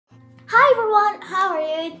Hi everyone, how are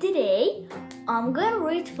you today? I'm going to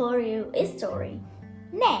read for you a story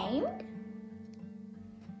named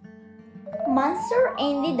Mansour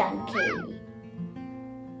and the Donkey.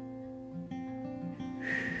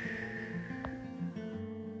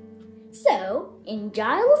 So,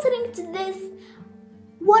 enjoy listening to this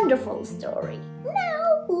wonderful story.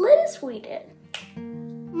 Now, let us read it.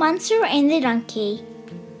 Mansour and the Donkey.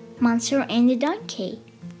 Mansour and the Donkey.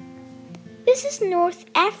 This is North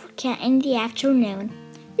Africa in the afternoon.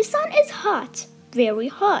 The sun is hot, very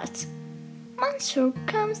hot. Mansour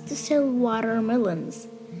comes to sell watermelons.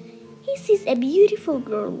 He sees a beautiful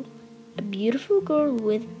girl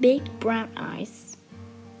with big brown eyes.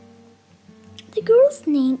 The girl's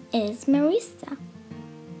name is Marissa.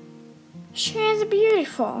 She is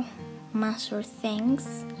beautiful, Mansour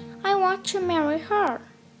thinks. I want to marry her.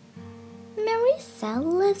 Marissa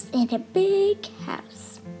lives in a big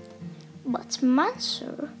house. But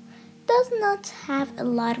Mansour does not have a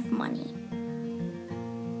lot of money.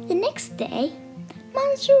 The next day,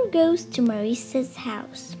 Mansour goes to Marissa's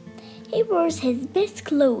house. He wears his best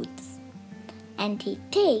clothes and he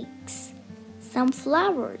takes some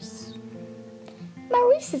flowers.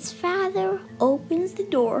 Marissa's father opens the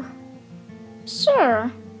door.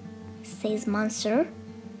 Sir, says Mansour,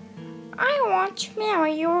 I want to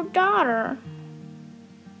marry your daughter.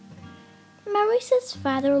 Marissa's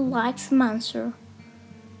father likes Mansour.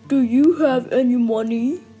 Do you have any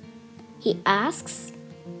money? He asks.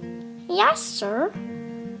 Yes, sir,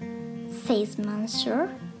 says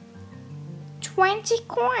Mansour. 20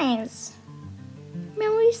 coins.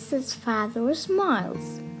 Marissa's father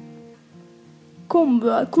smiles. Come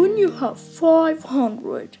back when you have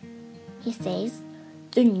 500, he says.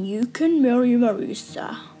 Then you can marry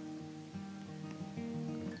Marissa.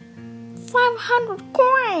 500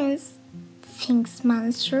 coins, thinks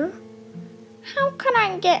Mansour. How can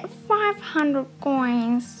I get 500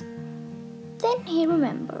 coins? Then he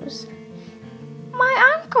remembers.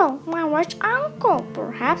 My rich uncle,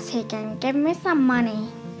 perhaps he can give me some money.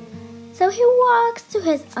 So he walks to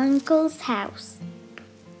his uncle's house.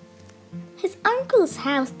 His uncle's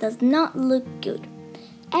house does not look good.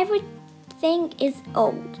 Everything is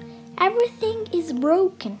old. Everything is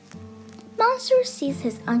broken. Mansour sees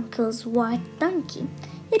his uncle's white donkey.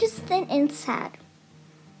 It is thin and sad.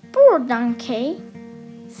 Poor donkey,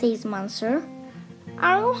 says Mansour.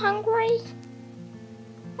 Are you hungry?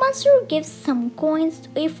 Mansour gives some coins to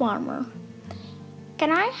a farmer.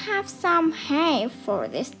 Can I have some hay for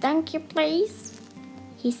this donkey, please?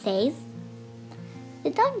 He says.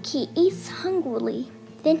 The donkey eats hungrily.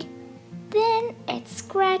 Then it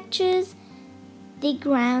scratches the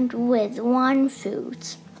ground with one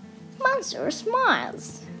foot. Mansour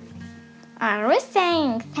smiles. Are you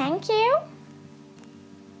saying thank you?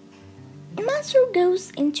 Mansour goes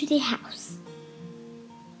into the house.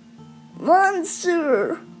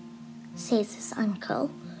 Mansour, says his uncle.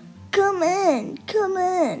 Come in, come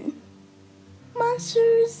in.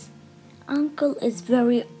 Mansour's uncle is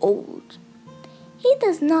very old. He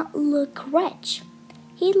does not look rich.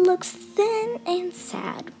 He looks thin and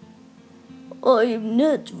sad. I am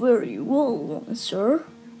not very well, Mansour,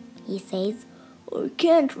 he says. I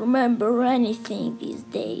can't remember anything these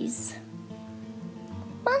days.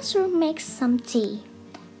 Mansour makes some tea,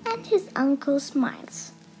 and his uncle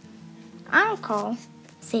smiles. Uncle,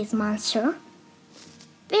 says Mansour,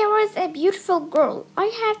 there is a beautiful girl.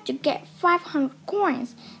 I have to get 500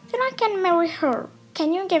 coins, then I can marry her.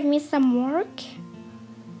 Can you give me some work?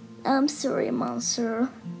 I'm sorry, Mansour,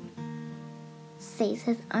 says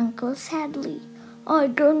his uncle sadly. I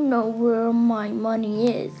don't know where my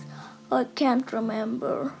money is. I can't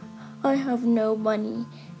remember. I have no money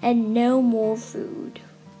and no more food.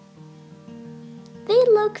 They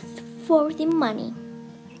look for the money.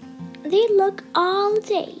 They look all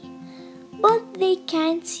day, but they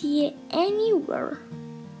can't see it anywhere.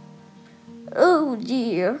 Oh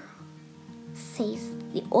dear, says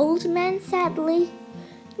the old man sadly.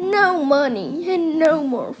 No money and no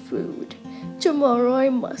more food. Tomorrow I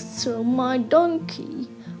must sell my donkey,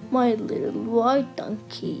 my little white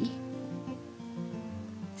donkey.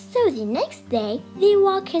 So the next day they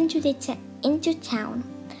walk into town,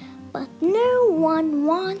 but no one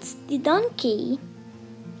wants the donkey.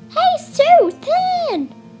 He's too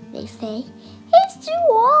thin, they say. He's too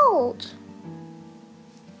old.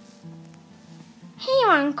 Hey,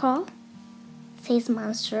 uncle, says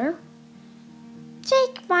Mansour.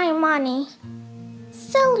 Take my money.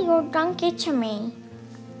 Sell your donkey to me.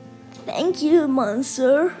 Thank you,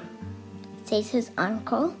 Mansour, says his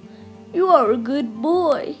uncle. You are a good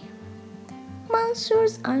boy.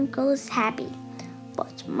 Mansour's uncle is happy,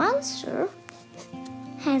 but Mansour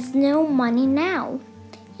has no money now.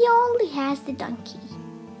 He only has the donkey.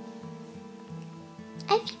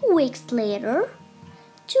 A few weeks later,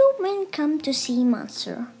 two men come to see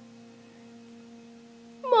Mansour.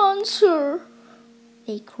 "Mansour,"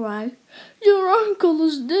 they cry, "your uncle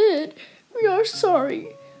is dead. We are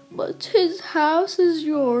sorry, but his house is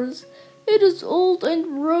yours. It is old and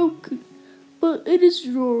broken, but it is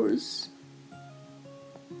yours."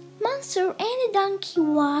 Mansour and the donkey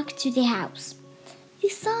walk to the house. The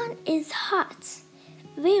sun is hot,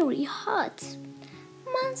 very hot.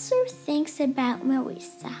 Mansour thinks about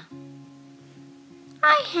Marissa.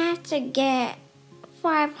 "I have to get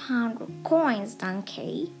 500 coins,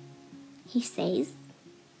 donkey," he says.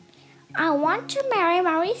 "I want to marry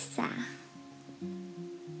Marissa."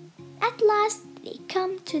 At last they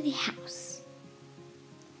come to the house.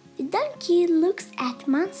 The donkey looks at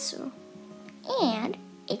Mansour and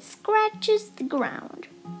it scratches the ground.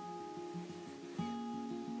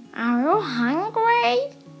 "Are you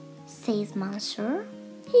hungry?" says Mansour.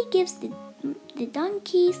 He gives the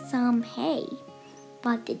donkey some hay,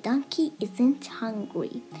 but the donkey isn't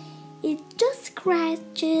hungry. It just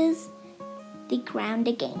scratches the ground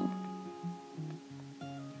again.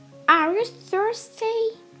 "Are you thirsty?"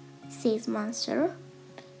 says Mansour.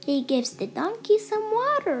 He gives the donkey some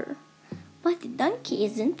water, but the donkey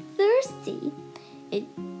isn't thirsty. It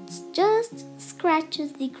just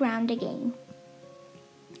scratches the ground again.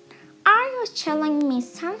 "Are you telling me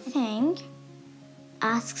something?"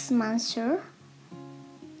 asks Mansour.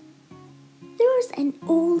 There's an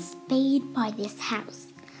old spade by this house.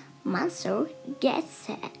 Mansour gets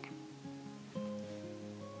sad.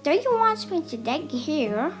 "Do you want me to dig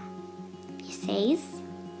here?" he says.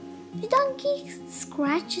 The donkey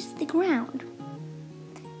scratches the ground.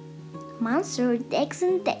 Mansour digs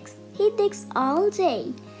and digs. He digs all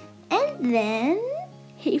day. And then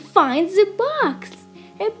he finds a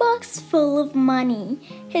box full of money,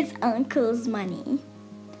 his uncle's money.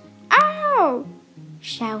 "Oh!"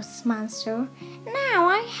 shouts Mansour. "Now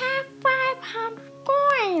I have 500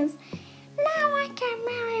 coins. Now I can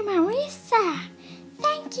marry Marissa.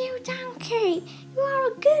 Thank you, donkey. You are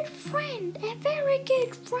a good friend, a very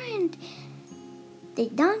good friend." The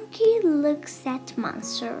donkey looks at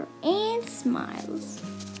Mansour and smiles.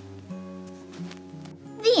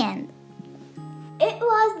 The end. It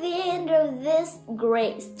was the end of this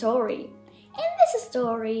great story. And this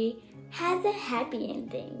story has a happy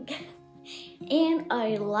ending. And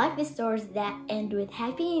I like the stories that end with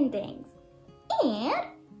happy endings. And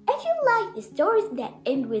if you like the stories that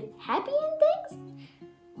end with happy endings,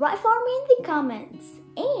 write for me in the comments.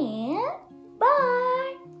 And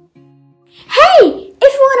bye! Hey!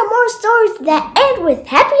 If you want more stories that end with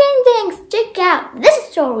happy endings, check out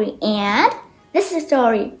this story and this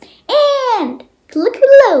story. And click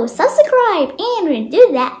below, subscribe, and when you do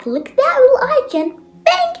that, click that bell icon,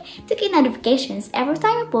 bang, to get notifications every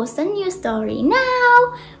time I post a new story.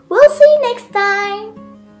 Now,